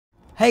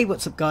Hey,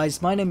 what's up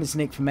guys, my name is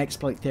Nick from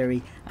Exploit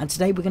Theory, and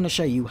today we're going to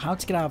show you how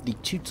to get out of the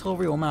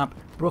tutorial map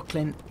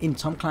Brooklyn in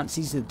Tom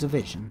Clancy's The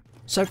Division.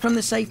 So from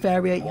the safe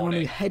area you want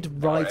to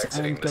head right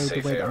and go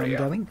the way that I'm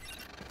going.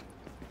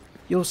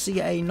 You'll see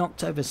a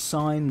knocked over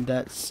sign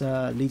that's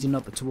leading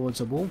up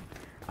towards a wall,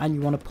 and you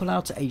want to pull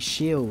out a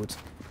shield.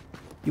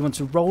 You want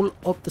to roll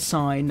up the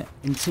sign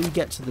until you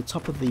get to the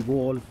top of the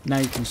wall. Now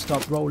you can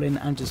stop rolling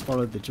and just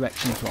follow the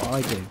directions what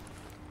I do.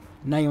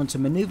 Now you want to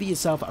maneuver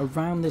yourself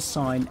around this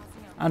sign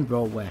and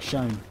roll where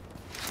shown.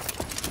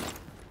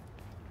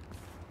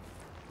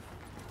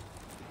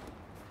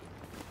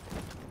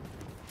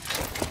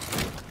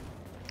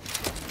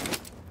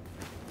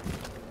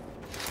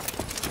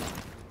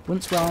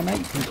 Once well mate,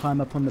 you can climb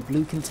up on the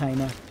blue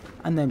container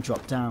and then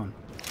drop down.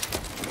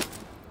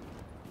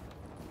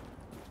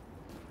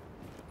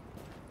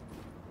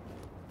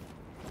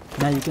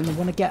 Now you're going to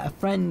want to get a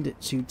friend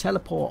to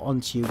teleport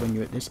onto you when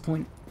you're at this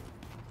point.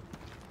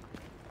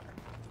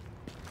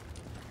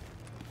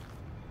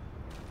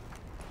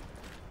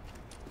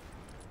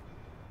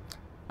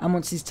 And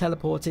once he's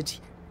teleported,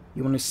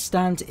 you want to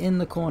stand in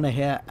the corner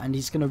here and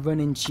he's going to run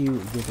into you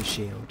with a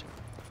shield.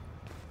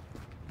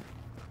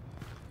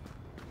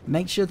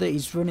 Make sure that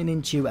he's running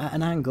into you at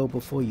an angle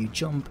before you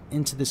jump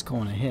into this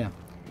corner here.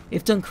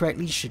 If done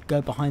correctly, you should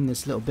go behind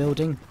this little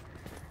building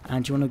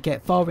and you want to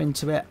get far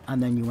into it,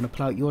 and then you want to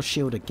pull out your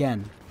shield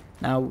again.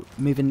 Now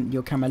moving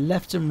your camera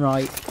left and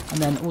right, and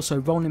then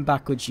also rolling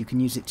backwards, you can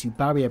use it to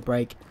barrier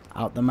break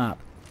out the map.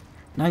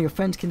 Now your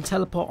friend can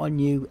teleport on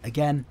you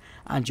again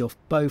and you're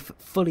both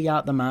fully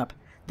out the map.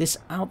 This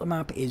out the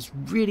map is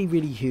really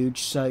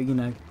huge, so you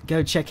know,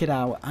 go check it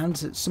out.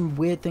 And some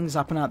weird things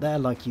happen out there,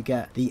 like you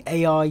get the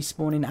AI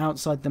spawning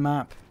outside the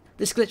map.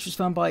 This glitch was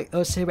found by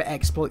us here at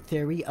Exploit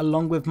Theory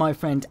along with my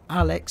friend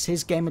Alex.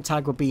 His gamer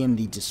tag will be in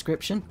the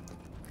description.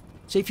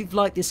 So if you've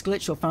liked this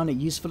glitch or found it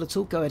useful at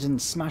all, go ahead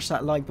and smash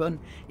that like button.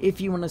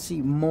 If you want to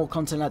see more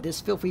content like this,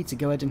 feel free to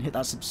go ahead and hit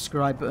that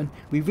subscribe button.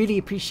 We really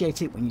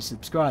appreciate it when you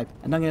subscribe.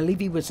 And I'm going to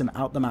leave you with some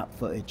out the map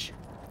footage.